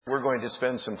we're going to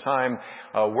spend some time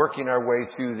working our way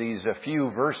through these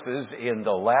few verses in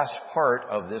the last part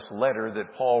of this letter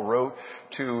that Paul wrote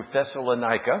to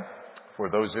Thessalonica. For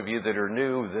those of you that are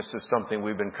new, this is something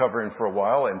we've been covering for a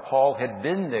while, and Paul had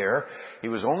been there. He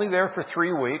was only there for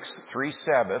 3 weeks, 3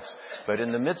 Sabbaths, but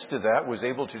in the midst of that was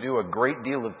able to do a great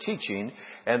deal of teaching,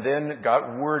 and then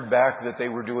got word back that they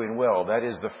were doing well. That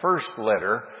is the first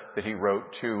letter that he wrote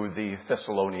to the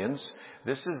Thessalonians.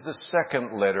 This is the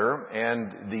second letter,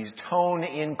 and the tone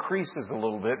increases a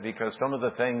little bit because some of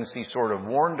the things he sort of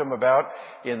warned them about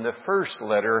in the first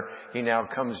letter, he now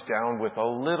comes down with a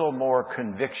little more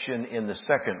conviction in the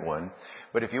second one.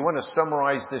 But if you want to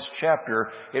summarize this chapter,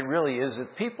 it really is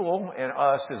that people and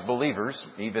us as believers,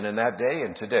 even in that day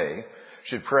and today,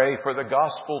 should pray for the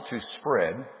gospel to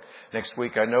spread. Next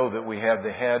week, I know that we have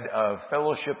the head of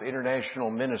Fellowship International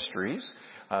Ministries.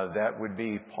 That would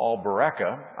be Paul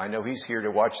Baraka. I know he's here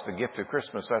to watch The Gift of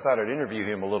Christmas. So I thought I'd interview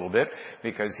him a little bit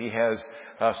because he has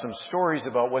some stories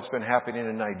about what's been happening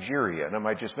in Nigeria. And I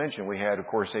might just mention we had, of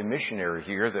course, a missionary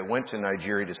here that went to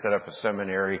Nigeria to set up a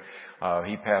seminary.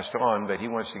 He passed on, but he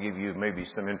wants to give you maybe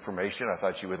some information. I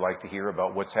thought you would like to hear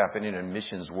about what's happening in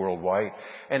missions worldwide.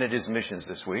 And it is missions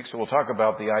this week. So we'll talk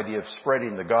about the idea of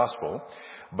spreading the gospel,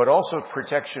 but also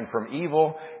protection from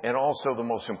evil, and also the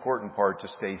most important part, to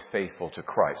stay faithful to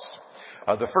Christ.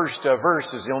 The first verse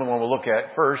is the only one we'll look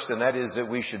at first, and that is that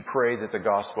we should pray that the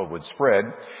gospel would spread.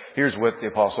 Here's what the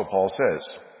Apostle Paul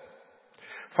says.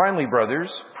 Finally,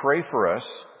 brothers, pray for us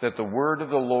that the word of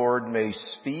the Lord may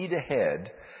speed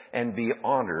ahead and be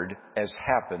honored as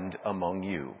happened among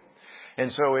you.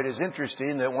 And so it is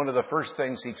interesting that one of the first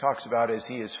things he talks about as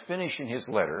he is finishing his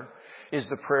letter is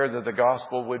the prayer that the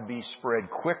gospel would be spread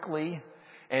quickly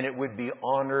and it would be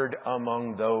honored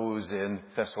among those in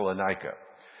Thessalonica.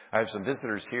 I have some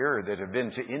visitors here that have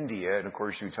been to India, and of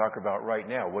course you talk about right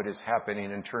now what is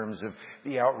happening in terms of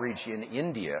the outreach in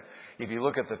India. If you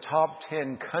look at the top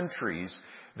 10 countries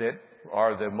that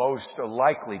are the most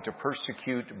likely to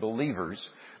persecute believers,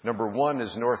 number 1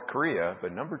 is North Korea,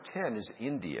 but number 10 is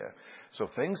India. So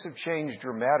things have changed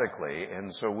dramatically,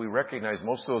 and so we recognize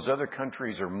most of those other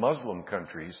countries are Muslim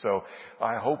countries. So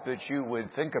I hope that you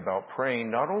would think about praying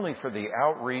not only for the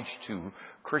outreach to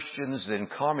Christians in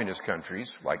communist countries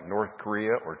like North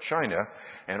Korea or China,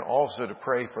 and also to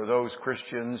pray for those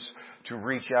Christians to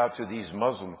reach out to these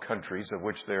Muslim countries, of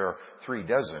which there are 3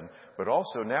 dozen, but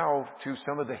also now to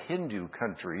some of the Hindu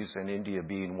countries, and India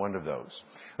being one of those.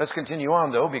 Let's continue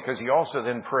on, though, because he also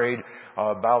then prayed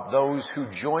about those who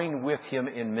join with him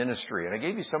in ministry. And I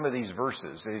gave you some of these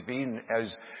verses.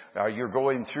 As you're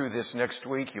going through this next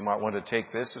week, you might want to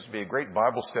take this. This would be a great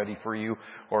Bible study for you,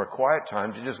 or a quiet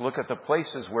time to just look at the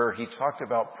places where he talked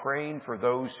about praying for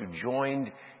those who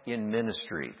joined in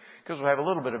ministry. Because we'll have a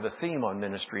little bit of a theme on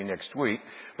ministry next week.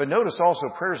 But notice also,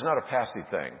 prayer is not a passive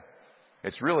thing.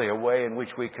 It's really a way in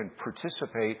which we can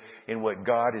participate in what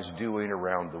God is doing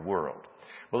around the world.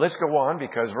 Well, let's go on,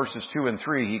 because verses 2 and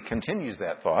 3, he continues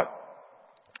that thought.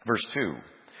 Verse 2,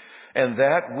 and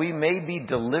that we may be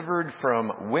delivered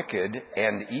from wicked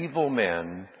and evil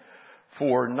men,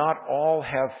 for not all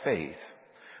have faith,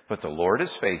 but the Lord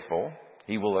is faithful.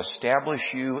 He will establish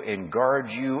you and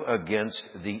guard you against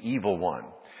the evil one.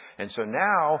 And so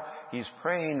now he's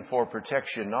praying for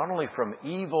protection not only from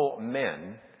evil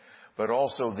men, but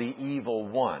also the evil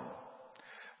one.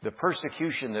 The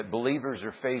persecution that believers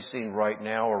are facing right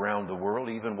now around the world,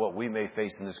 even what we may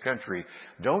face in this country,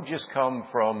 don't just come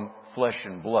from flesh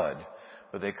and blood,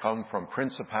 but they come from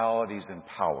principalities and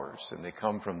powers, and they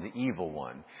come from the evil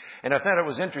one. And I thought it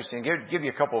was interesting. I'll give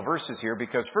you a couple of verses here,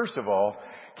 because first of all,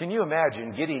 can you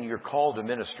imagine getting your call to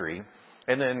ministry,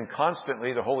 and then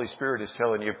constantly the Holy Spirit is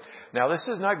telling you, now this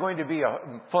is not going to be a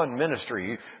fun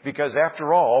ministry, because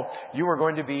after all, you are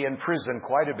going to be in prison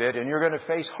quite a bit and you're going to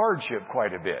face hardship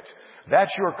quite a bit.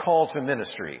 That's your call to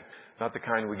ministry. Not the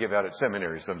kind we give out at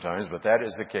seminaries sometimes, but that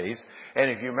is the case. And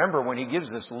if you remember, when he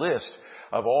gives this list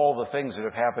of all the things that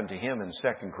have happened to him in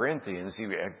 2 Corinthians, he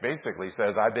basically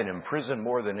says, I've been in prison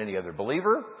more than any other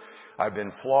believer. I've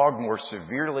been flogged more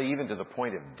severely, even to the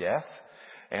point of death.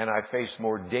 And I face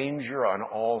more danger on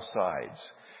all sides.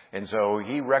 And so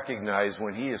he recognized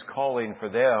when he is calling for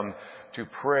them to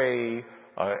pray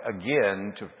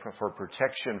for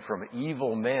protection from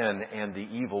evil men and the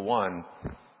evil one,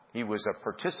 he was a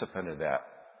participant of that.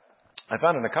 I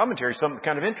found in the commentary something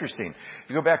kind of interesting. If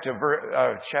you go back to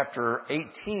chapter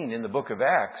 18 in the book of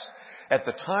Acts, at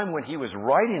the time when he was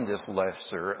writing this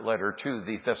letter to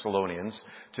the Thessalonians,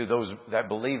 to that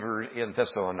believer in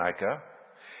Thessalonica,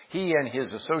 He and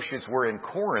his associates were in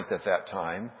Corinth at that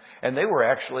time, and they were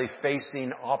actually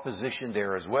facing opposition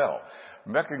there as well.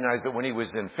 Recognize that when he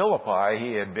was in Philippi,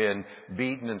 he had been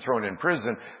beaten and thrown in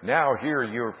prison. Now here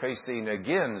you're facing,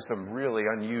 again, some really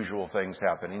unusual things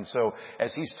happening. So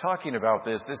as he's talking about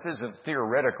this isn't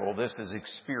theoretical, this is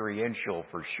experiential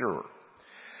for sure.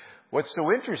 What's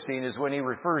so interesting is when he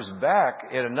refers back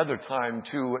at another time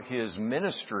to his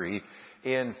ministry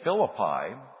in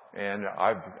Philippi, and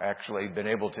I've actually been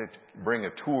able to bring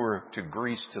a tour to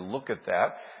Greece to look at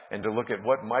that and to look at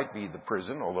what might be the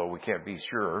prison, although we can't be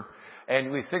sure. And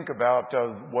we think about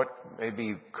what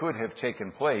maybe could have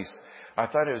taken place. I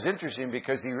thought it was interesting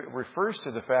because he refers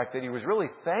to the fact that he was really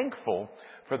thankful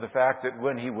for the fact that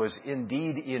when he was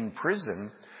indeed in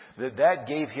prison, that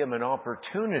gave him an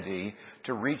opportunity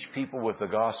to reach people with the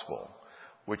gospel,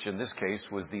 which in this case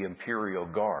was the imperial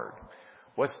guard.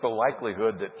 What's the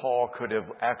likelihood that Paul could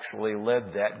have actually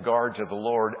led that guard to the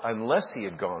Lord unless he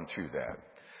had gone through that?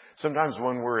 Sometimes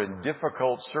when we're in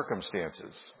difficult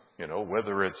circumstances,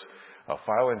 whether it's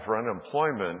filing for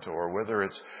unemployment or whether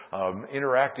it's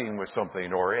interacting with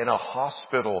something or in a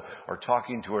hospital or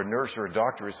talking to a nurse or a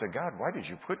doctor who said, God, why did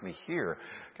you put me here?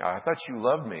 I thought you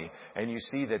loved me. And you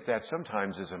see that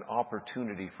sometimes is an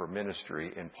opportunity for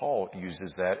ministry. And Paul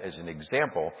uses that as an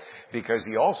example because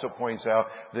he also points out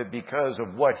that because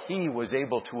of what he was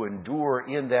able to endure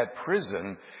in that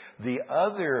prison, the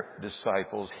other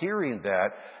disciples hearing that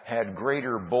had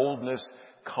greater boldness,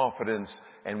 confidence,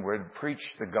 and would preach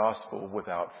the gospel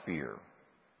without fear.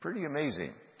 Pretty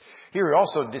amazing. Here he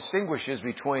also distinguishes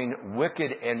between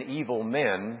wicked and evil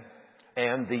men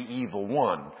and the evil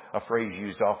one, a phrase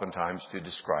used oftentimes to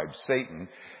describe Satan.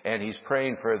 And he's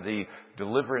praying for the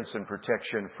deliverance and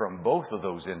protection from both of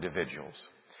those individuals.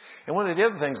 And one of the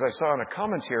other things I saw in a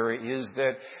commentary is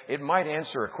that it might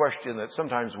answer a question that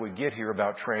sometimes we get here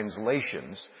about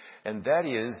translations. And that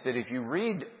is that if you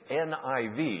read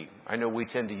NIV, I know we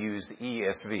tend to use the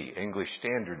ESV, English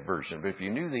Standard Version, but if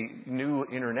you knew the New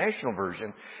International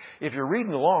Version, if you're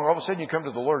reading along, all of a sudden you come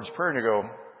to the Lord's Prayer and you go,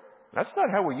 that's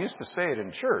not how we used to say it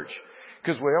in church.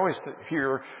 Because we always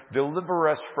hear, deliver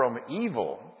us from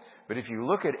evil. But if you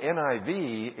look at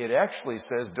NIV, it actually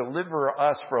says, deliver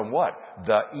us from what?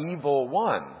 The evil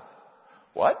one.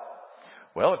 What?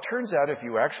 Well, it turns out if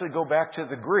you actually go back to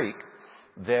the Greek,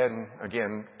 then,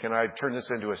 again, can I turn this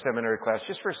into a seminary class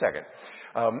just for a second?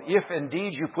 If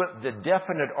indeed you put the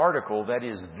definite article, that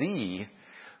is the,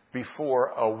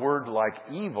 before a word like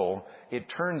evil, it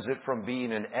turns it from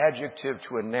being an adjective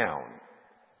to a noun.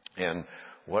 And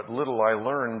what little I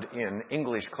learned in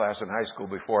English class in high school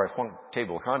before I flunked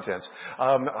table of contents,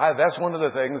 that's one of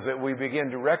the things that we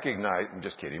begin to recognize. I'm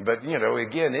just kidding. But,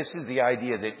 again, this is the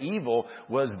idea that evil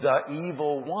was the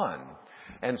evil one.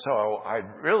 And so I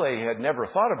really had never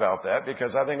thought about that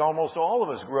because I think almost all of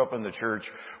us grew up in the church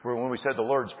where when we said the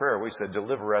Lord's Prayer, we said,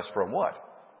 deliver us from what?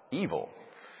 Evil.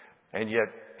 And yet,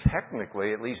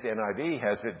 technically, at least NIV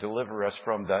has it, deliver us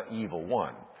from the evil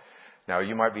one. Now,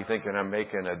 you might be thinking I'm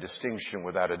making a distinction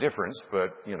without a difference,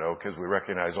 but, because we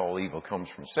recognize all evil comes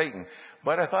from Satan.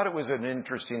 But I thought it was an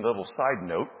interesting little side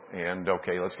note. And,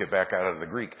 okay, let's get back out of the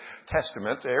Greek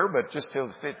Testament there, but just to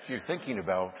you're thinking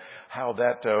about how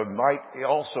that might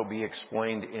also be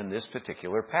explained in this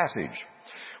particular passage.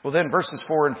 Well, then, verses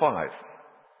 4 and 5.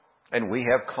 And we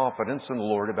have confidence in the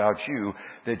Lord about you,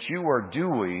 that you are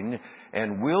doing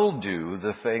and will do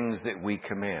the things that we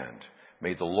command.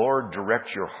 May the Lord direct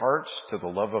your hearts to the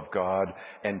love of God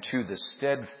and to the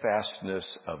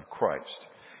steadfastness of Christ.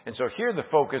 And so here the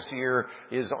focus here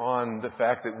is on the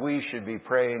fact that we should be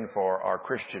praying for our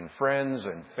Christian friends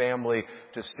and family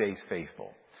to stay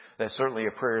faithful. That's certainly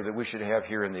a prayer that we should have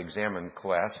here in the Examine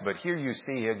class. But here you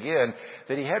see again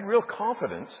that he had real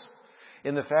confidence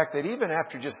in the fact that even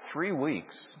after just 3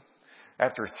 weeks,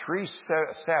 after 3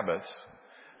 Sabbaths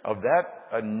of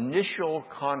that initial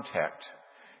contact,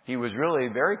 he was really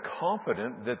very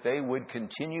confident that they would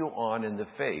continue on in the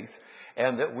faith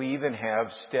and that we even have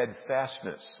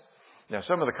steadfastness. Now,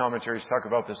 some of the commentaries talk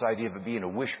about this idea of it being a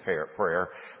wish prayer.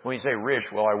 When you say wish,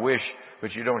 well, I wish,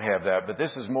 but you don't have that. But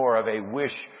this is more of a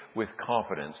wish with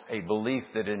confidence, a belief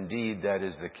that indeed that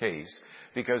is the case.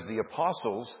 Because the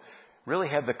apostles really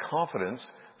had the confidence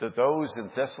that those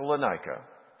in Thessalonica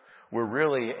were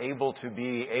really able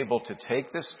to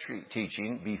take this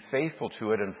teaching, be faithful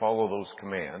to it, and follow those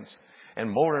commands.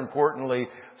 And more importantly,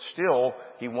 still,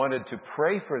 he wanted to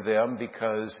pray for them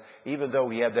because even though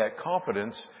he had that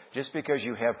confidence, just because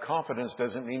you have confidence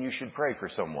doesn't mean you should pray for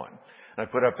someone. And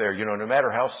I put up there, no matter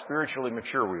how spiritually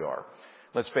mature we are,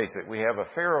 let's face it, we have a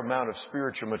fair amount of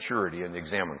spiritual maturity in the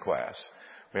Examine class.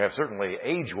 We have certainly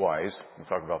age-wise, we'll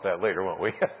talk about that later, won't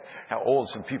we? How old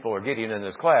some people are getting in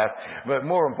this class. But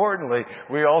more importantly,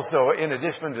 we also, in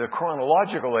addition to the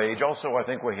chronological age, also I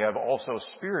think we have also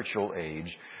spiritual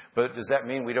age. But does that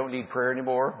mean we don't need prayer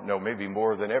anymore? No, maybe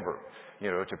more than ever,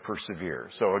 to persevere.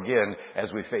 So again,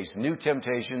 as we face new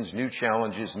temptations, new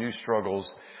challenges, new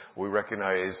struggles, we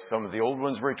recognize some of the old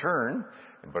ones return,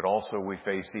 but also we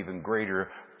face even greater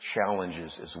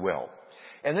challenges as well.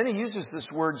 And then he uses this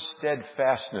word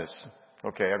steadfastness.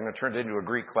 Okay, I'm going to turn it into a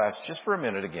Greek class just for a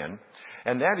minute again.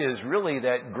 And that is really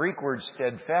that Greek word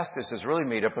steadfastness is really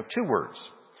made up of two words.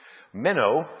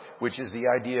 Meno, which is the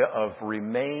idea of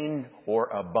remain or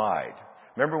abide.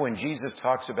 Remember when Jesus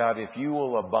talks about if you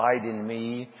will abide in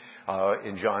me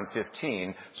in John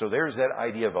 15. So there's that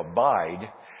idea of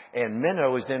abide. And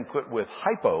meno is then put with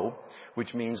hypo,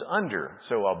 which means under.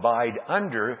 So abide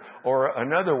under, or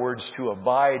in other words, to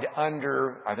abide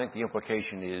under, I think the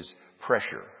implication is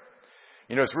pressure.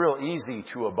 It's real easy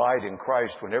to abide in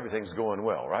Christ when everything's going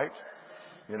well, right?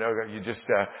 You just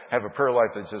have a prayer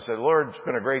life that says, Lord, it's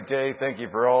been a great day. Thank you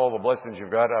for all the blessings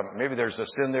you've got. Maybe there's a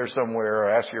sin there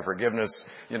somewhere. I ask your forgiveness.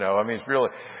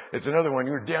 It's another one.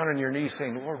 You're down on your knees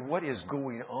saying, Lord, what is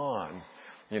going on?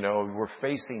 We're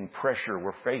facing pressure,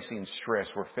 we're facing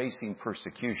stress, we're facing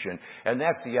persecution. And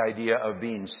that's the idea of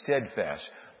being steadfast.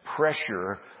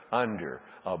 Pressure under.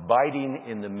 Abiding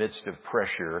in the midst of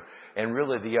pressure. And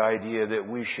really the idea that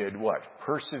we should what?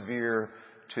 Persevere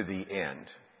to the end.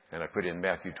 And I put in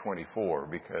Matthew 24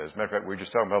 because, matter of fact, we were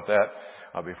just talking about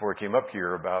that before I came up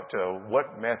here about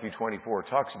what Matthew 24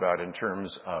 talks about in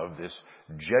terms of this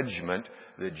judgment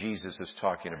that Jesus is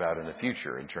talking about in the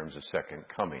future in terms of second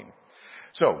coming.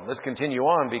 So let's continue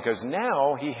on because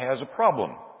now he has a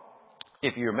problem.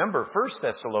 If you remember 1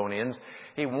 Thessalonians,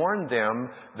 he warned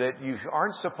them that you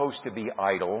aren't supposed to be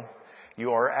idle.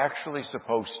 You are actually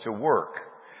supposed to work.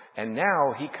 And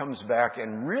now he comes back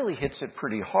and really hits it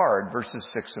pretty hard, verses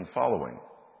 6 and following.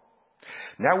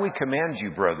 Now we command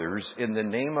you, brothers, in the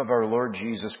name of our Lord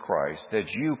Jesus Christ, that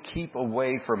you keep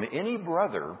away from any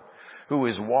brother who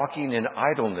is walking in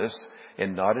idleness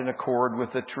and not in accord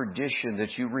with the tradition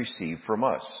that you received from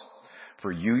us.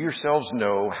 For you yourselves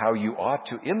know how you ought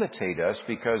to imitate us,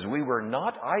 because we were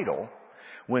not idle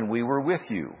when we were with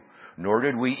you, nor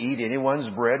did we eat anyone's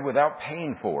bread without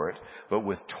paying for it, but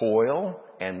with toil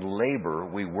and labor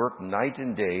we worked night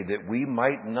and day that we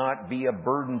might not be a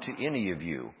burden to any of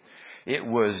you. It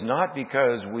was not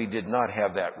because we did not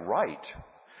have that right,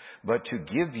 but to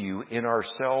give you in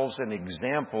ourselves an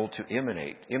example to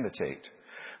imitate.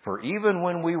 For even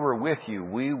when we were with you,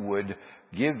 we would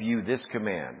give you this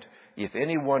command: if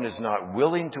anyone is not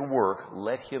willing to work,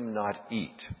 let him not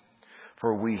eat.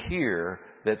 For we hear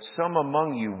that some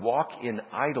among you walk in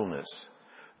idleness,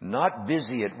 not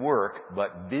busy at work,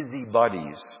 but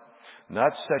busybodies.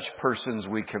 Not such persons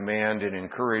we command and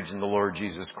encourage in the Lord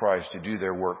Jesus Christ to do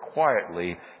their work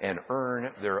quietly and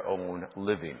earn their own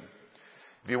living.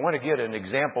 If you want to get an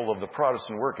example of the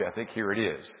Protestant work ethic, here it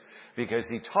is. Because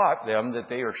he taught them that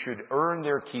they should earn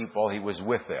their keep while he was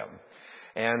with them.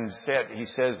 And he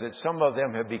says that some of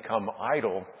them have become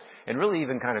idle, and really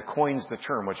even kind of coins the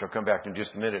term, which I'll come back to in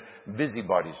just a minute,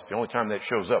 busybodies. It's the only time that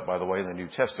shows up, by the way, in the New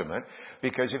Testament.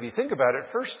 Because if you think about it,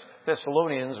 1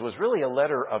 Thessalonians was really a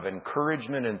letter of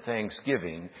encouragement and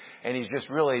thanksgiving, and he's just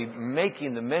really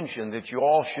making the mention that you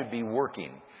all should be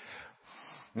working.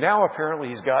 Now apparently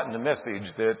he's gotten the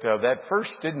message that that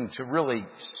first didn't really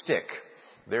stick.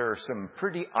 There are some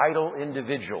pretty idle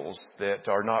individuals that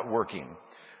are not working.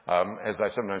 As I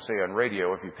sometimes say on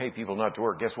radio, if you pay people not to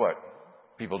work, guess what?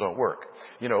 People don't work.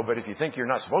 But if you think you're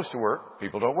not supposed to work,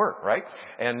 people don't work, right?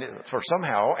 And for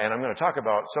somehow, and I'm going to talk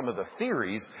about some of the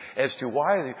theories as to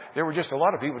why there were just a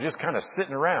lot of people just kind of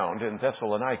sitting around in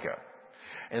Thessalonica.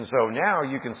 And so now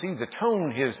you can see the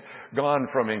tone has gone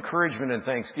from encouragement and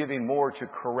thanksgiving more to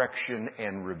correction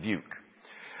and rebuke.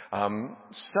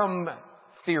 Some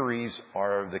theories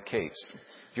are the case.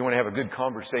 If you want to have a good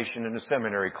conversation in a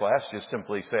seminary class, just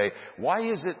simply say,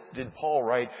 why did Paul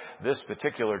write this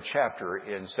particular chapter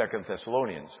in 2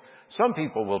 Thessalonians? Some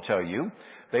people will tell you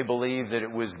they believe that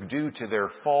it was due to their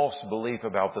false belief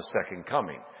about the second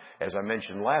coming. As I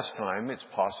mentioned last time, it's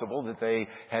possible that they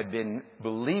had been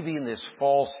believing this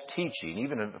false teaching,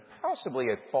 even possibly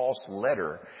a false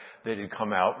letter that had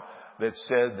come out that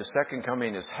said the second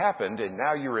coming has happened and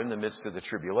now you're in the midst of the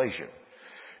tribulation.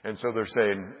 And so they're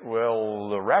saying, well,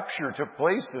 the rapture took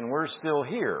place and we're still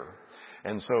here.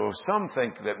 And so some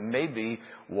think that maybe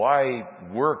why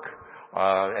work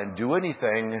and do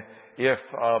anything if,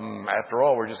 after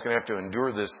all, we're just going to have to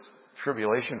endure this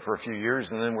tribulation for a few years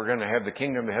and then we're going to have the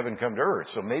kingdom of heaven come to earth.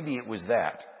 So maybe it was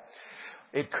that.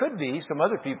 It could be, some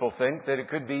other people think that it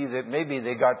could be that maybe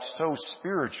they got so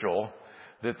spiritual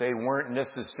that they weren't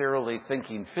necessarily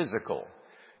thinking physical.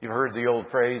 You've heard the old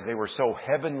phrase, they were so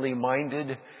heavenly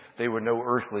minded, they were no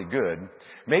earthly good.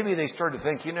 Maybe they started to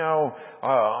think,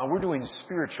 we're doing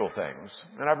spiritual things.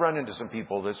 And I've run into some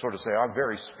people that sort of say, I'm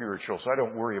very spiritual, so I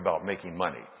don't worry about making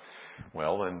money.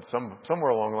 Well, and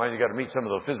somewhere along the line, you got to meet some of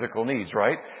the physical needs,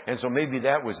 right? And so maybe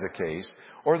that was the case.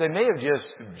 Or they may have just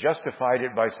justified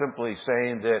it by simply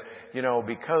saying that,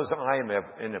 because I am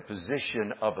in a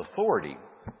position of authority,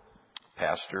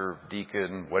 pastor,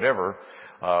 deacon, whatever,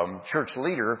 church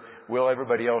leader,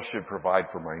 everybody else should provide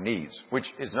for my needs, which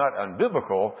is not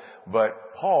unbiblical, but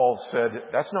Paul said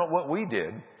that's not what we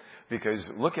did, because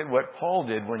look at what Paul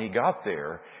did when he got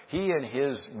there. He and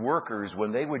his workers,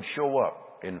 when they would show up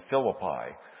in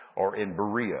Philippi or in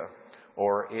Berea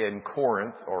or in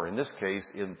Corinth, or in this case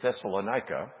in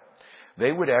Thessalonica,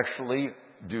 they would actually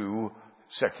do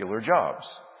secular jobs.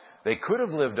 They could have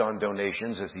lived on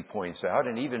donations, as he points out,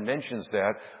 and even mentions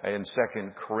that in 2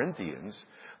 Corinthians,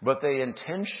 but they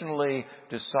intentionally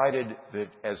decided that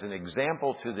as an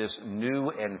example to this new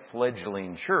and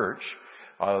fledgling church,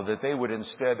 that they would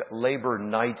instead labor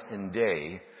night and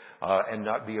day and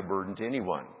not be a burden to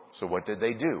anyone. So what did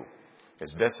they do?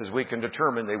 As best as we can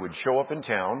determine, they would show up in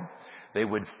town. They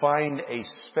would find a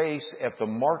space at the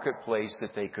marketplace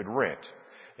that they could rent.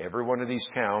 Every one of these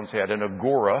towns had an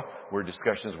agora where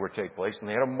discussions would take place, and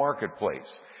they had a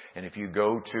marketplace. And if you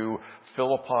go to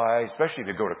Philippi, especially if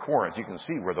you go to Corinth, you can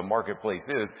see where the marketplace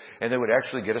is, and they would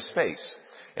actually get a space.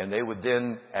 And they would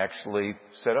then actually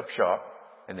set up shop,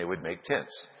 and they would make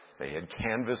tents. They had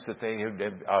canvas that they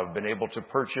had been able to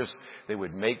purchase. They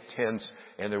would make tents,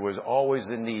 and there was always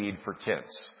a need for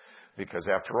tents. Because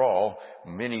after all,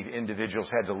 many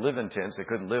individuals had to live in tents. They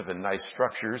couldn't live in nice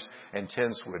structures, and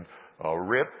tents would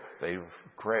rip, they'd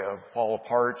fall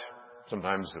apart.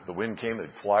 Sometimes if the wind came,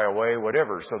 it'd fly away,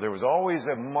 whatever. So there was always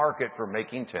a market for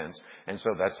making tents, and so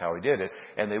that's how he did it.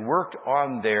 And they worked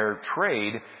on their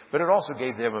trade, but it also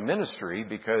gave them a ministry,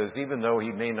 because even though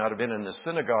he may not have been in the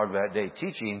synagogue that day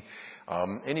teaching,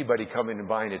 anybody coming and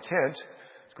buying a tent,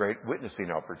 it's a great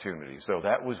witnessing opportunity. So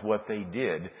that was what they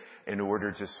did in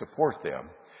order to support them.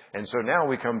 And so now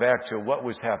we come back to what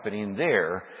was happening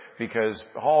there, because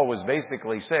Paul was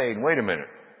basically saying, wait a minute,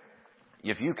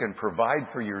 if you can provide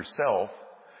for yourself,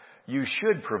 you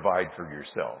should provide for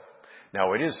yourself.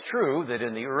 Now, it is true that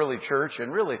in the early church,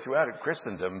 and really throughout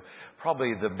Christendom,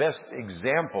 probably the best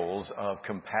examples of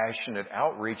compassionate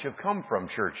outreach have come from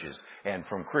churches and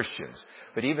from Christians.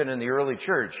 But even in the early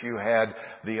church, you had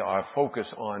the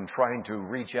focus on trying to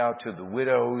reach out to the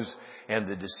widows and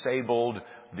the disabled,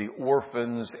 the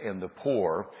orphans and the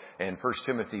poor. And 1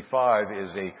 Timothy 5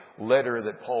 is a letter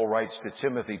that Paul writes to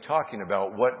Timothy talking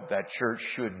about what that church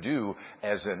should do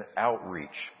as an outreach.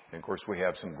 And of course, we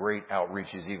have some great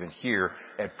outreaches even here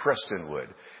at Prestonwood.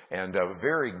 And a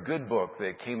very good book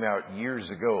that came out years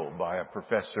ago by a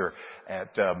professor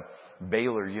at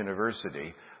Baylor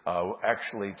University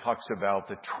actually talks about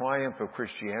the triumph of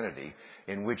Christianity,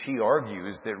 in which he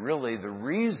argues that really the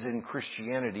reason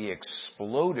Christianity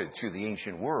exploded through the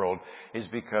ancient world is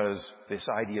because this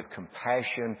idea of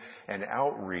compassion and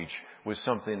outreach was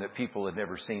something that people had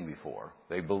never seen before.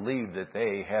 They believed that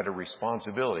they had a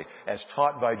responsibility, as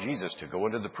taught by Jesus, to go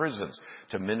into the prisons,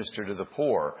 to minister to the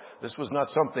poor. This was not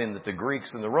something that the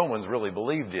Greeks and the Romans really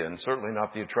believed in, certainly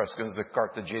not the Etruscans, the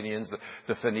Carthaginians,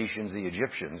 the Phoenicians, the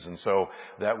Egyptians. And so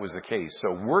that was the case.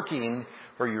 So working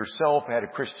for yourself had a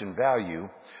Christian value,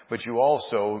 but you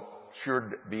also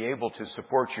should be able to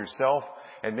support yourself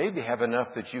and maybe have enough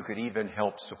that you could even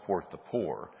help support the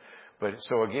poor. But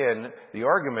so again, the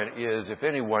argument is if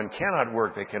anyone cannot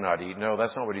work, they cannot eat. No,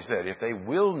 that's not what he said. If they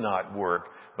will not work,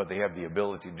 but they have the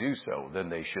ability to do so, then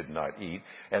they should not eat.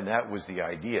 And that was the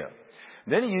idea.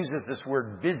 Then he uses this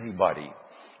word busybody.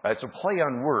 It's a play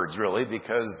on words, really,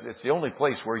 because it's the only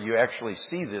place where you actually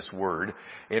see this word,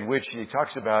 in which he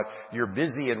talks about you're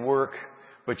busy at work,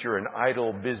 but you're an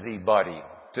idle busybody.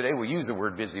 Today we use the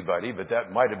word busybody, but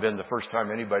that might have been the first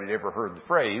time anybody had ever heard the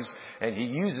phrase. And he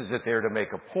uses it there to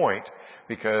make a point,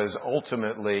 because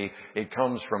ultimately it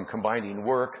comes from combining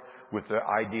work with the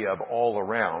idea of all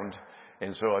around.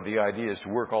 And so the idea is to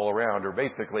work all around, or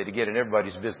basically to get in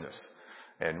everybody's business.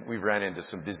 And we ran into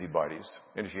some busybodies.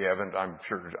 And if you haven't, I'm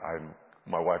sure I'm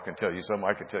My wife can tell you some.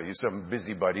 I can tell you some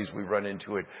busybodies we run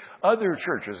into at other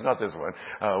churches, not this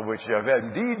one, which have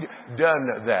indeed done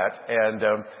that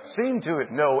and seem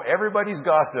to know everybody's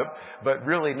gossip, but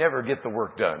really never get the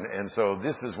work done. And so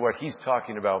this is what he's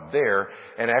talking about there,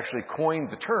 and actually coined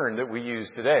the term that we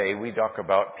use today. We talk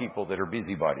about people that are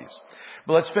busybodies.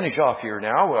 But let's finish off here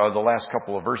now, the last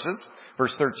couple of verses.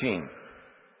 Verse 13.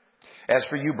 As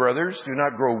for you, brothers, do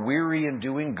not grow weary in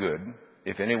doing good.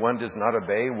 If anyone does not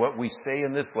obey what we say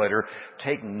in this letter,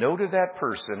 take note of that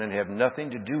person and have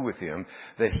nothing to do with him,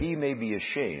 that he may be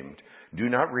ashamed. Do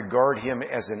not regard him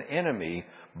as an enemy,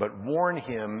 but warn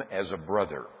him as a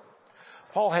brother.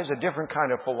 Paul has a different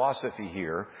kind of philosophy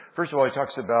here. First of all, he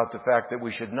talks about the fact that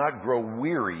we should not grow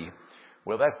weary.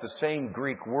 Well, that's the same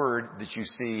Greek word that you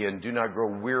see in do not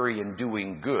grow weary in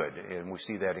doing good. And we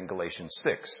see that in Galatians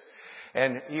 6.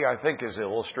 And he, I think, is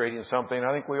illustrating something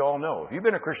I think we all know. If you've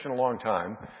been a Christian a long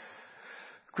time,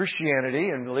 Christianity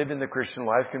and living the Christian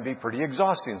life can be pretty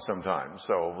exhausting sometimes.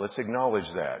 So let's acknowledge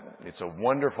that. It's a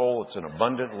wonderful, it's an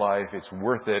abundant life, it's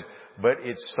worth it, but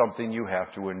it's something you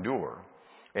have to endure.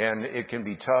 And it can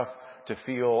be tough to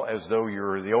feel as though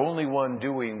you're the only one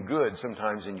doing good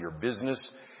sometimes in your business,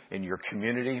 in your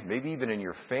community, maybe even in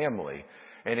your family.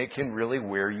 And it can really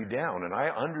wear you down. And I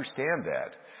understand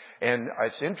that. And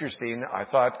it's interesting, I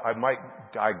thought I might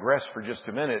digress for just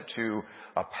a minute to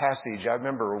a passage I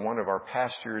remember one of our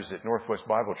pastors at Northwest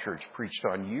Bible Church preached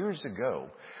on years ago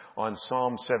on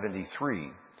Psalm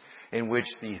 73, in which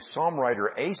the psalm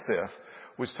writer Asaph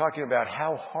was talking about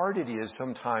how hard it is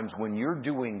sometimes when you're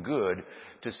doing good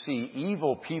to see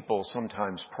evil people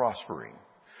sometimes prospering.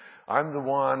 I'm the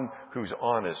one who's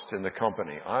honest in the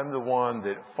company. I'm the one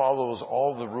that follows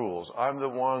all the rules. I'm the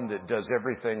one that does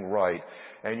everything right.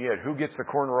 And yet, who gets the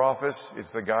corner office?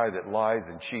 It's the guy that lies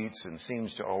and cheats and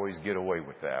seems to always get away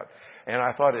with that. And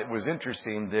I thought it was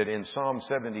interesting that in Psalm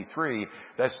 73,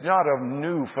 that's not a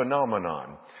new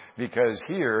phenomenon. Because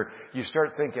here, you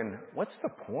start thinking, what's the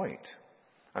point?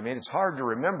 I mean, it's hard to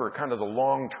remember kind of the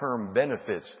long-term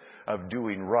benefits of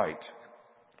doing right.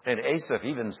 And Asaph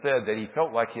even said that he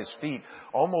felt like his feet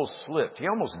almost slipped. He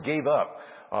almost gave up,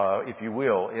 if you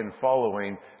will, in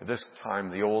following, this time,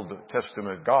 the Old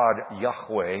Testament God,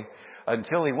 Yahweh,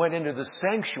 until he went into the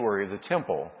sanctuary of the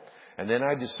temple. And then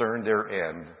I discerned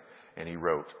their end, and he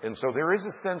wrote. And so there is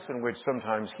a sense in which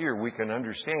sometimes here we can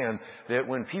understand that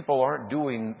when people aren't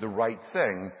doing the right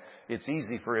thing, it's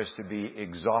easy for us to be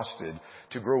exhausted,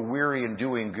 to grow weary in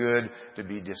doing good, to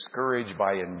be discouraged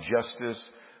by injustice.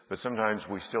 But sometimes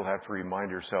we still have to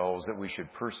remind ourselves that we should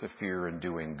persevere in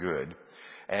doing good.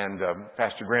 And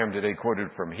Pastor Graham today quoted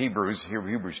from Hebrews. Here,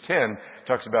 Hebrews 10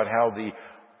 talks about how the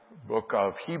book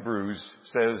of Hebrews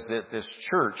says that this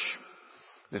church,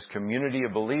 this community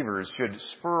of believers, should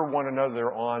spur one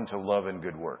another on to love and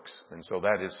good works. And so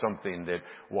that is something that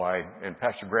and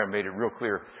Pastor Graham made it real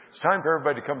clear, it's time for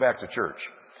everybody to come back to church.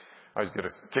 I was going to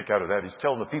kick out of that. He's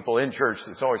telling the people in church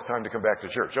it's always time to come back to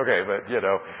church. Okay, but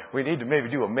we need to maybe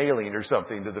do a mailing or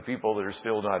something to the people that are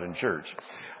still not in church.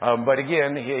 But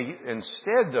again,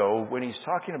 instead though, when he's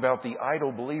talking about the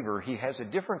idle believer, he has a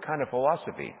different kind of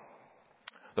philosophy.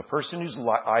 The person who's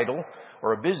idle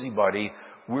or a busybody,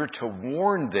 we're to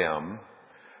warn them.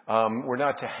 We're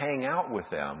not to hang out with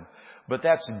them. But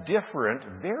that's different,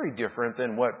 very different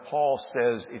than what Paul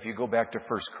says if you go back to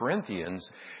 1 Corinthians,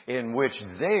 in which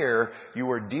there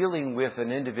you are dealing with an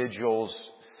individual's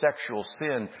sexual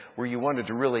sin where you wanted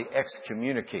to really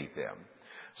excommunicate them.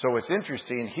 So it's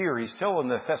interesting here, he's telling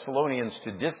the Thessalonians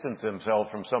to distance themselves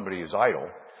from somebody who's idle.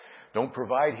 Don't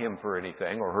provide him for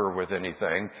anything or her with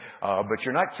anything, but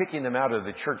you're not kicking them out of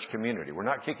the church community. We're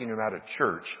not kicking them out of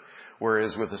church.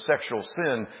 Whereas with the sexual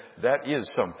sin, that is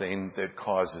something that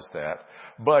causes that.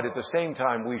 But at the same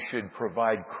time, we should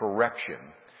provide correction.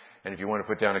 And if you want to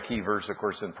put down a key verse, of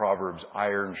course, in Proverbs,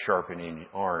 iron sharpening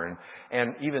iron.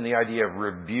 And even the idea of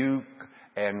rebuke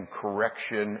and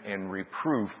correction and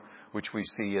reproof, which we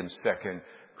see in 2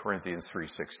 Corinthians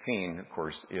 3:16, of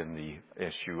course, in the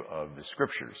issue of the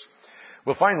Scriptures.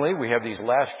 Well, finally, we have these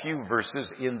last few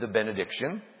verses in the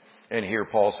benediction. And here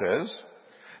Paul says,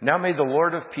 now may the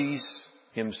Lord of peace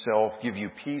himself give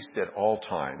you peace at all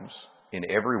times, in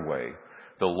every way.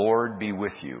 The Lord be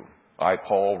with you. I,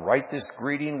 Paul, write this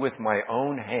greeting with my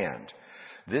own hand.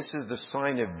 This is the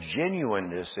sign of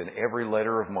genuineness in every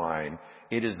letter of mine.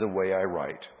 It is the way I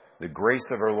write. The grace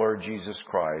of our Lord Jesus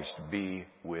Christ be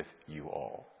with you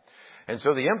all. And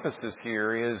so the emphasis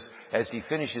here is, as he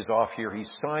finishes off here, he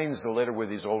signs the letter with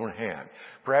his own hand.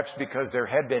 Perhaps because there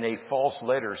had been a false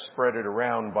letter spread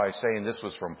around by saying this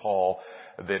was from Paul,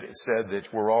 that said that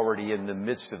we're already in the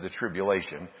midst of the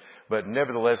tribulation. But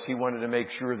nevertheless, he wanted to make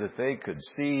sure that they could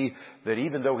see that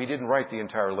even though he didn't write the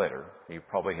entire letter, he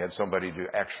probably had somebody to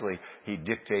actually, he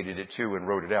dictated it to and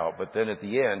wrote it out. But then at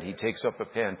the end, he takes up a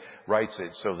pen, writes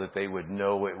it so that they would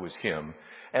know it was him.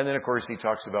 And then, of course, he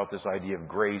talks about this idea of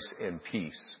grace and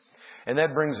peace. And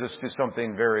that brings us to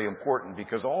something very important,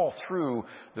 because all through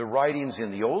the writings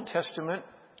in the Old Testament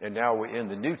and now in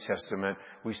the New Testament,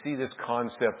 we see this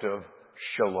concept of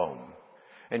shalom.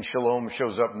 And shalom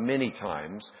shows up many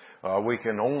times. We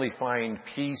can only find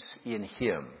peace in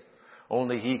Him.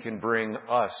 Only He can bring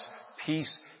us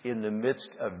peace in the midst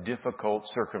of difficult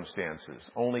circumstances.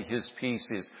 Only His peace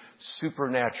is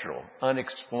supernatural,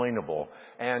 unexplainable,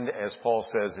 and as Paul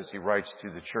says as he writes to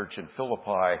the church in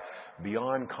Philippi,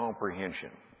 beyond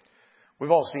comprehension.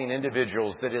 We've all seen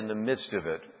individuals that in the midst of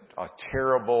it, a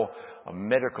terrible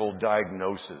medical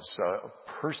diagnosis,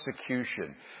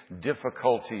 persecution,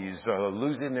 difficulties,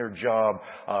 losing their job,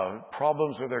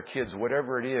 problems with their kids,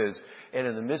 whatever it is, and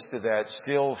in the midst of that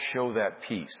still show that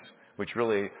peace, which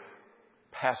really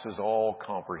passes all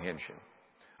comprehension.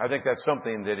 I think that's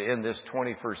something that in this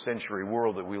 21st century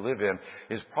world that we live in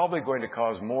is probably going to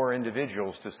cause more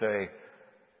individuals to say,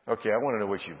 okay, I want to know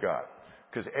what you've got.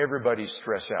 Because everybody's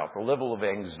stressed out. The level of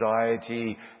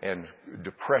anxiety and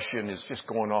depression is just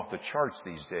going off the charts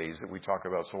these days that we talk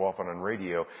about so often on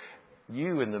radio.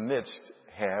 You in the midst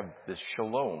have this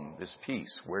shalom, this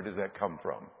peace. Where does that come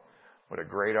from? What a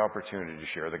great opportunity to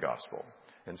share the gospel.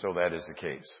 And so that is the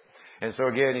case. And so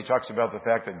again, he talks about the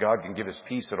fact that God can give us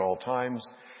peace at all times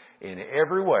in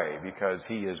every way, because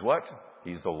He is what?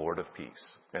 He's the Lord of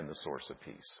peace and the source of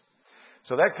peace.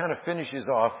 So that kind of finishes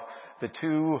off the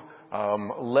two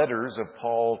letters of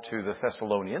Paul to the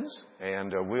Thessalonians.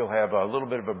 And we'll have a little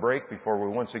bit of a break before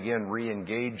we once again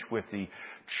re-engage with the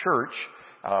church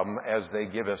as they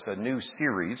give us a new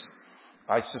series.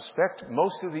 I suspect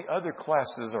most of the other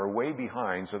classes are way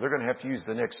behind, so they're going to have to use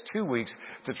the next 2 weeks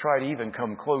to try to even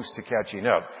come close to catching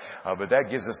up. But that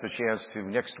gives us a chance to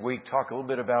next week talk a little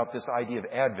bit about this idea of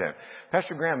Advent.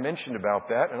 Pastor Graham mentioned about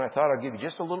that, and I thought I'd give you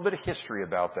just a little bit of history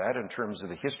about that in terms of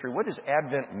the history. What does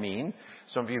Advent mean?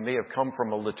 Some of you may have come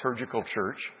from a liturgical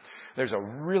church. There's a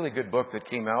really good book that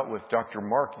came out with Dr.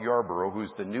 Mark Yarborough,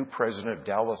 who's the new president of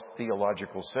Dallas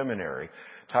Theological Seminary,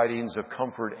 Tidings of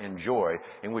Comfort and Joy,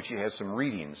 in which he has some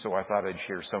readings. So I thought I'd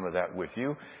share some of that with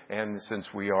you. And since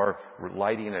we're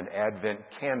lighting an Advent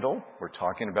candle, we're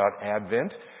talking about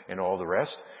Advent and all the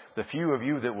rest. The few of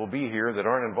you that will be here that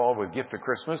aren't involved with Gift of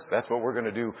Christmas, that's what we're going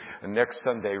to do next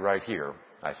Sunday right here.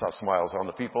 I saw smiles on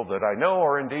the people that I know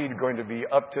are indeed going to be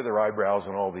up to their eyebrows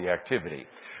in all the activity.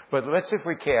 But let's, if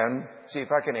we can, see if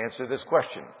I can answer this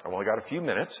question. I've only got a few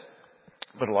minutes,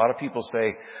 but a lot of people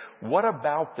say, what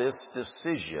about this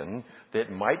decision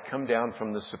that might come down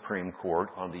from the Supreme Court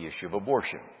on the issue of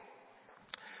abortion?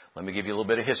 Let me give you a little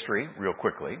bit of history real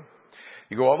quickly.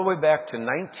 You go all the way back to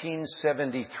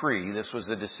 1973. This was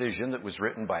a decision that was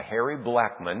written by Harry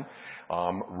Blackmun,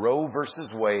 Roe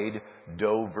versus Wade,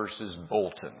 Doe versus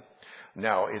Bolton.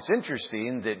 Now, it's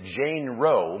interesting that Jane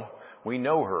Roe, we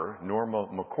know her, Norma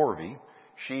McCorvey.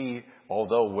 She,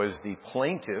 although was the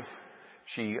plaintiff,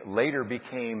 she later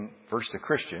became first a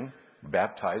Christian,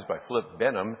 baptized by Flip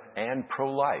Benham, and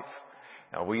pro-life.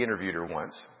 Now, we interviewed her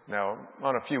once. Now,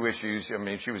 on a few issues, I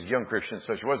mean, she was a young Christian,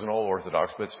 so she wasn't all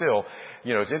Orthodox, but still,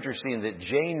 it's interesting that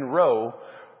Jane Roe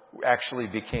actually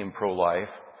became pro-life,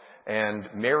 and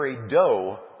Mary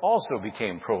Doe also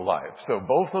became pro-life. So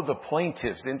both of the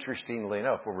plaintiffs, interestingly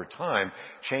enough, over time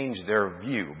changed their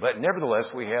view. But nevertheless,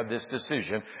 we have this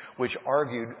decision which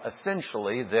argued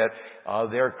essentially that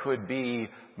there could be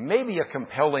maybe a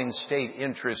compelling state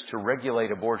interest to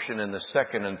regulate abortion in the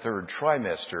second and third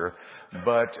trimester,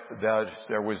 but that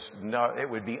it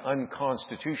would be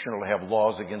unconstitutional to have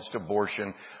laws against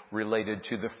abortion related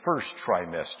to the first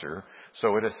trimester.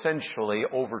 So it essentially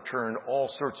overturned all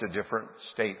sorts of different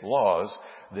state laws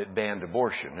that banned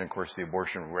abortion. And of course, the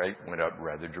abortion rate went up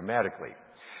rather dramatically.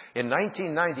 In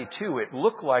 1992, it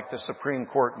looked like the Supreme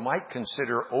Court might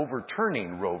consider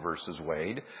overturning Roe versus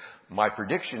Wade. My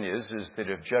prediction is that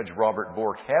if Judge Robert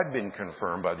Bork had been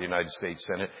confirmed by the United States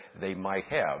Senate, they might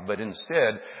have. But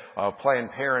instead,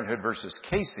 Planned Parenthood versus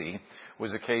Casey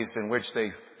was a case in which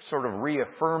they sort of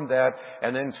reaffirmed that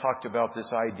and then talked about this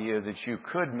idea that you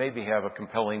could maybe have a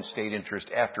compelling state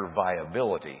interest after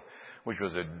viability, which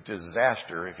was a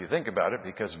disaster if you think about it,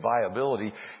 because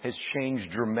viability has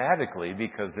changed dramatically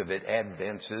because of its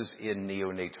advances in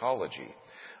neonatology.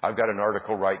 I've got an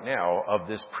article right now of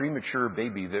this premature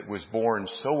baby that was born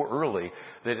so early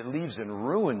that it leaves and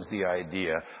ruins the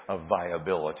idea of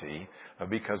viability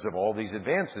because of all these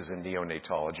advances in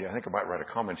neonatology. I think I might write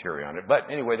a commentary on it.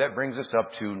 But anyway, that brings us up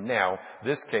to now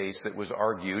this case that was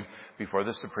argued before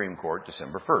the Supreme Court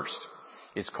December 1st.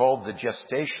 It's called the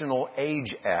Gestational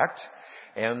Age Act.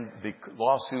 And the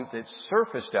lawsuit that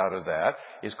surfaced out of that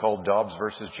is called Dobbs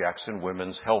versus Jackson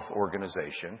Women's Health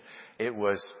Organization. It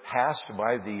was passed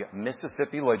by the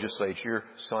Mississippi legislature,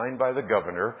 signed by the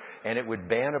governor, and it would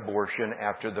ban abortion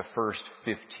after the first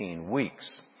 15 weeks.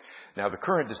 Now, the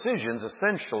current decisions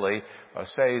essentially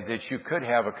say that you could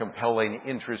have a compelling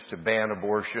interest to ban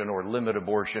abortion or limit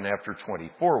abortion after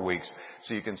 24 weeks.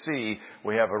 So you can see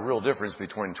we have a real difference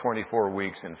between 24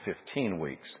 weeks and 15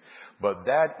 weeks. But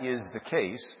that is the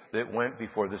case that went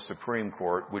before the Supreme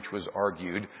Court, which was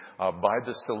argued by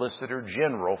the Solicitor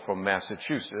General from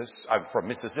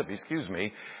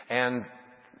Mississippi, and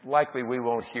likely we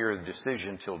won't hear the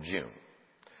decision till June.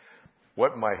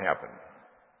 What might happen?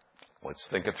 Let's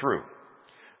think it through.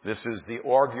 This is the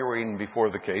arguing before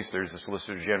the case. There's the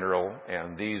Solicitor General,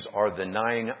 and these are the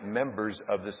 9 members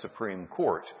of the Supreme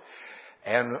Court.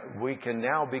 And we can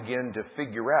now begin to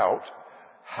figure out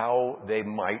how they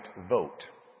might vote.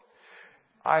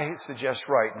 I suggest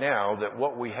right now that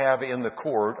what we have in the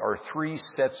court are 3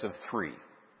 sets of 3.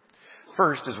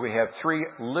 First is we have 3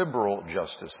 liberal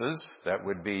justices. That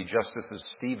would be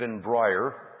Justices Stephen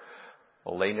Breyer,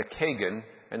 Elena Kagan,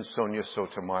 and Sonia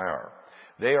Sotomayor.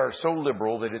 They are so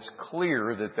liberal that it's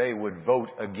clear that they would vote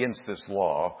against this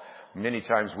law. Many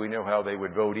times we know how they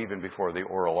would vote even before the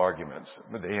oral arguments.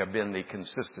 They have been the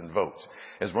consistent votes.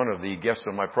 As one of the guests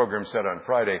on my program said on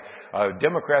Friday,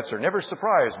 Democrats are never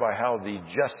surprised by how the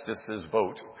justices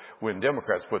vote when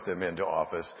Democrats put them into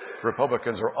office.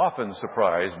 Republicans are often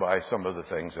surprised by some of the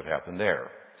things that happen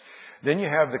there. Then you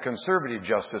have the conservative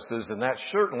justices, and that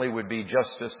certainly would be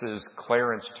Justices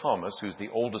Clarence Thomas, who's the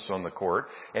oldest on the court,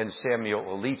 and Samuel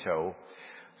Alito.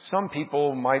 Some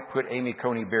people might put Amy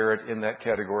Coney Barrett in that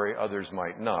category, others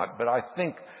might not. But I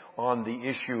think on the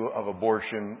issue of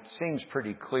abortion seems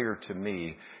pretty clear to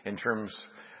me in terms.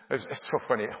 It's so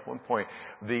funny. At one point,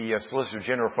 the Solicitor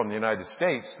General from the United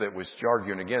States that was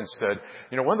arguing against said,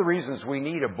 one of the reasons we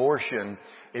need abortion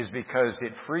is because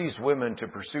it frees women to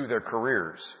pursue their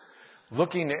careers.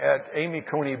 Looking at Amy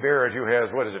Coney Barrett, who has,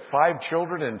 5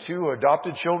 children and 2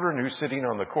 adopted children, who's sitting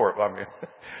on the court.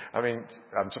 I mean,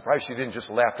 I'm surprised she didn't just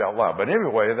laugh out loud. But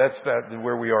anyway, that's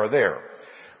where we are there.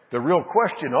 The real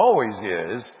question always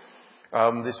is,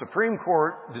 the Supreme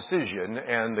Court decision,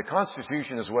 and the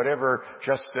Constitution is whatever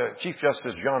Chief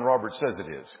Justice John Roberts says it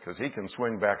is, because he can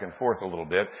swing back and forth a little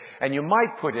bit. And you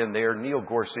might put in there Neil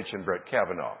Gorsuch and Brett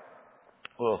Kavanaugh.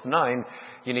 Well, with 9,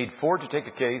 you need 4 to take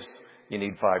a case. You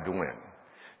need 5 to win.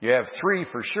 You have 3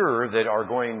 for sure that are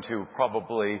going to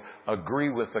probably agree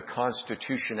with the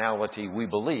constitutionality, we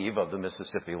believe, of the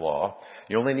Mississippi law.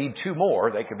 You only need 2 more.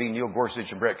 They could be Neil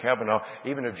Gorsuch and Brett Kavanaugh,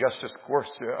 even if Justice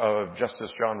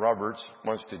John Roberts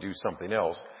wants to do something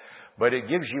else. But it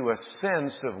gives you a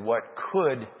sense of what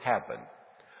could happen.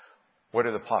 What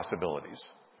are the possibilities?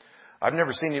 I've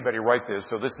never seen anybody write this,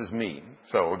 so this is me.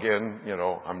 So again,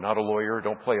 I'm not a lawyer,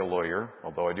 don't play a lawyer,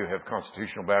 although I do have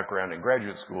constitutional background in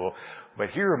graduate school.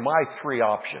 But here are my 3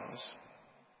 options.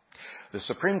 The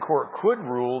Supreme Court could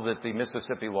rule that the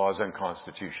Mississippi law is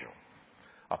unconstitutional.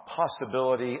 A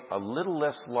possibility a little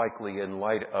less likely in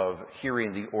light of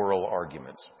hearing the oral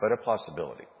arguments, but a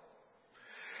possibility.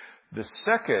 The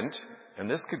second, and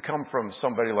this could come from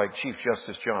somebody like Chief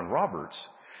Justice John Roberts,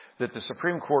 that the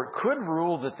Supreme Court could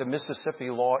rule that the Mississippi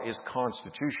law is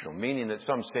constitutional, meaning that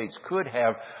some states could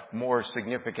have more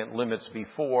significant limits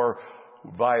before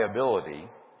viability,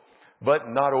 but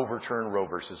not overturn Roe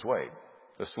versus Wade.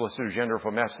 The Solicitor General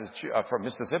from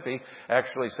Mississippi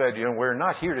actually said, we're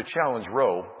not here to challenge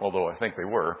Roe, although I think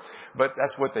they were, but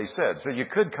that's what they said. So you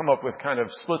could come up with kind of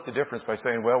split the difference by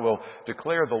saying, well, we'll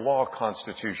declare the law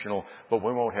constitutional, but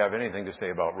we won't have anything to say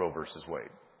about Roe versus Wade.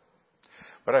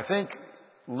 But I think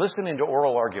listening to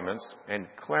oral arguments, and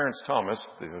Clarence Thomas,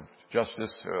 the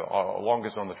justice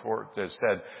longest on the court, has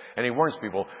said, and he warns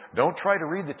people, don't try to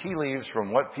read the tea leaves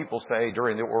from what people say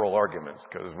during the oral arguments,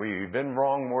 because we've been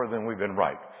wrong more than we've been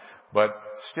right. But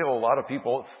still, a lot of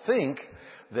people think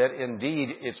that indeed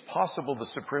it's possible the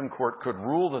Supreme Court could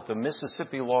rule that the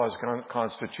Mississippi law is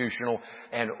constitutional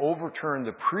and overturn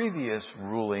the previous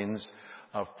rulings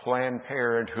of Planned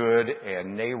Parenthood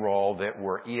and NARAL that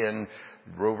were in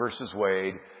Roe versus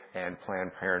Wade and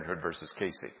Planned Parenthood versus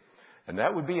Casey. And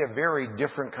that would be a very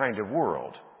different kind of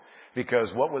world,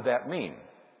 because what would that mean?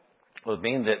 It would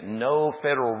mean that no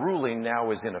federal ruling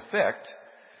now is in effect,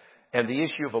 And the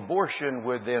issue of abortion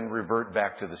would then revert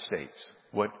back to the states,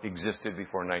 what existed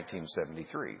before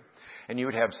 1973. And you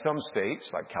would have some states,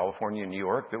 like California and New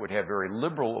York, that would have very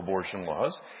liberal abortion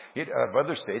laws. You'd have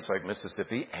other states, like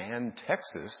Mississippi and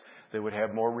Texas, that would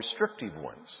have more restrictive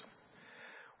ones.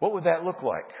 What would that look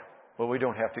like? Well, we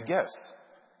don't have to guess,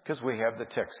 because we have the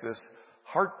Texas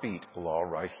heartbeat law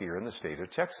right here in the state of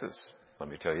Texas. Let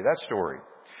me tell you that story.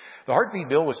 The heartbeat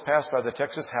bill was passed by the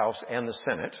Texas House and the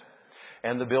Senate,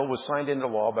 and the bill was signed into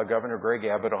law by Governor Greg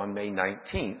Abbott on May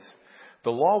 19th.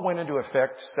 The law went into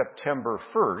effect September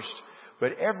 1st,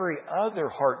 but every other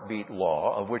heartbeat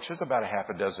law, of which there's about a half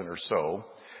a dozen or so,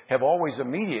 have always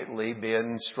immediately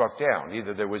been struck down.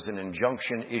 Either there was an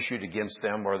injunction issued against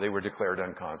them or they were declared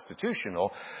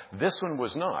unconstitutional. This one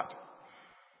was not.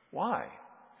 Why?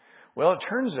 Well, it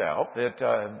turns out that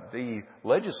the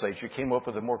legislature came up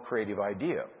with a more creative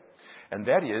idea. And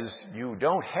that is, you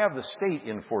don't have the state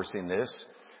enforcing this.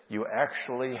 You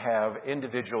actually have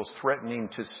individuals threatening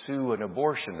to sue an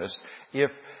abortionist if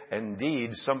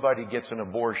indeed somebody gets an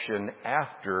abortion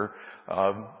after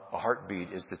a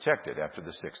heartbeat is detected, after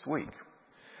the 6th week.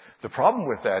 The problem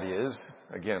with that is,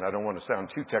 again, I don't want to sound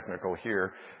too technical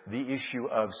here, the issue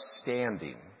of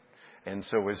standing. And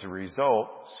so as a result,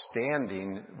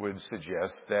 standing would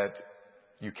suggest that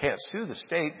you can't sue the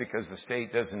state because the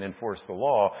state doesn't enforce the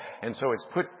law. And so it's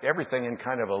put everything in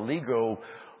kind of a legal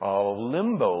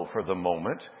limbo for the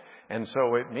moment. And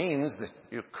so it means that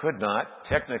you could not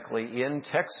technically in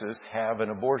Texas have an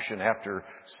abortion after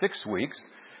 6 weeks.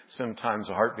 Sometimes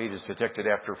a heartbeat is detected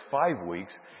after 5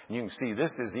 weeks. And you can see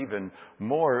this is even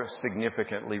more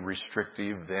significantly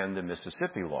restrictive than the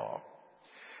Mississippi law.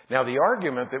 Now, the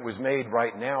argument that was made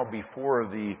right now before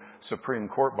the Supreme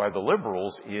Court by the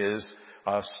liberals is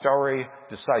stare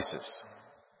decisis.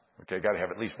 Okay, got to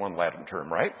have at least one Latin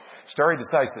term, right? Stare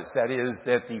decisis. That is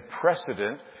that the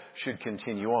precedent should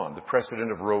continue on, the precedent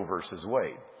of Roe versus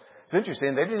Wade. It's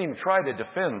interesting, they didn't even try to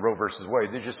defend Roe versus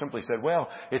Wade. They just simply said, well,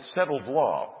 it's settled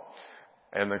law.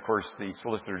 And of course, the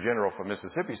Solicitor General from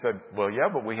Mississippi said, well, yeah,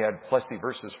 but we had Plessy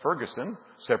versus Ferguson,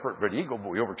 separate but equal, but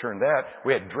we overturned that.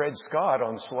 We had Dred Scott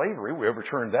on slavery. We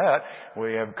overturned that.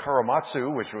 We have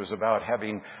Karamatsu, which was about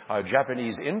having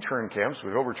Japanese intern camps.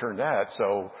 We overturned that.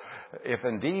 So if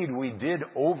indeed we did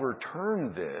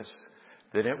overturn this,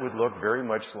 then it would look very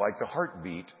much like the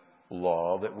heartbeat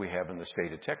law that we have in the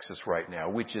state of Texas right now,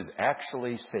 which is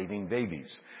actually saving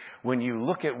babies. When you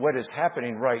look at what is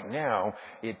happening right now,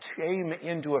 it came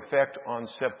into effect on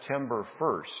September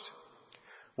 1st.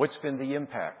 What's been the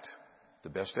impact? The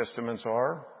best estimates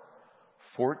are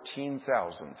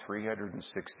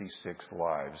 14,366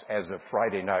 lives as of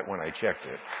Friday night when I checked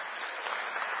it.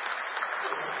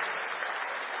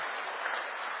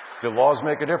 Do laws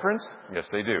make a difference? Yes,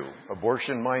 they do.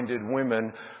 Abortion-minded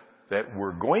women that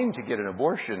were going to get an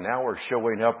abortion now are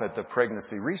showing up at the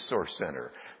Pregnancy Resource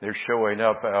Center. They're showing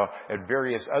up at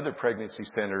various other pregnancy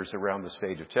centers around the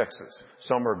state of Texas.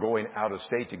 Some are going out of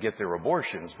state to get their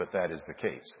abortions, but that is the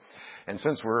case. And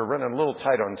since we're running a little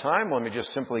tight on time, let me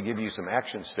just simply give you some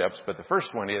action steps. But the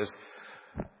first one is,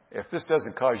 if this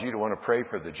doesn't cause you to want to pray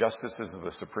for the justices of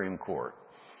the Supreme Court,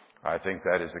 I think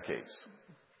that is the case.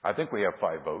 I think we have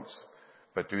 5 votes,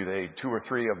 but do 2 or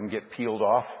 3 of them get peeled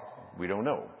off? We don't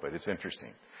know, but it's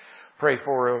interesting. Pray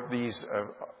for these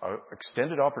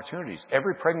extended opportunities.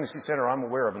 Every pregnancy center I'm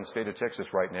aware of in the state of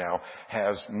Texas right now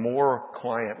has more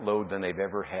client load than they've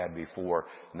ever had before,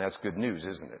 and that's good news,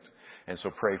 isn't it? And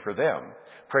so pray for them.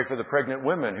 Pray for the pregnant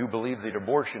women who believe that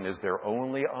abortion is their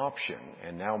only option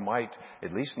and now might,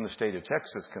 at least in the state of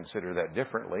Texas, consider that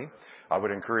differently. I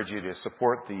would encourage you to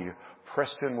support the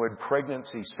Prestonwood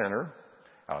Pregnancy Center.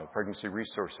 Pregnancy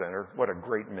Resource Center. What a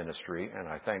great ministry, and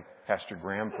I thank Pastor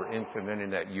Graham for implementing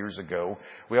that years ago.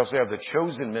 We also have the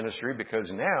Chosen Ministry, because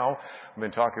now I've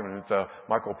been talking with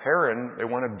Michael Perrin. They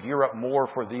want to gear up more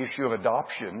for the issue of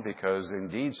adoption, because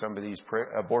indeed some of these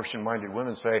abortion-minded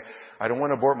women say, I don't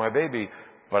want to abort my baby,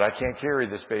 but I can't carry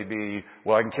this baby.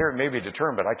 Well, I can carry it maybe to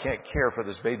term, but I can't care for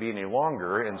this baby any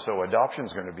longer, and so adoption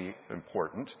is going to be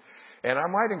important. And I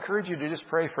might encourage you to just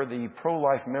pray for the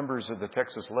pro-life members of the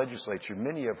Texas legislature,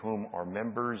 many of whom are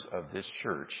members of this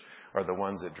church, are the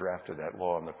ones that drafted that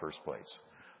law in the first place.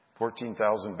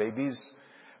 14,000 babies.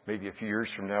 Maybe a few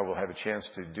years from now we'll have a chance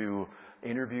to do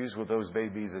interviews with those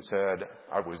babies that said,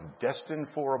 I was destined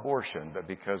for abortion, but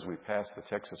because we passed the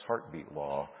Texas heartbeat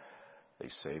law, they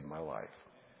saved my life.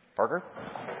 Parker?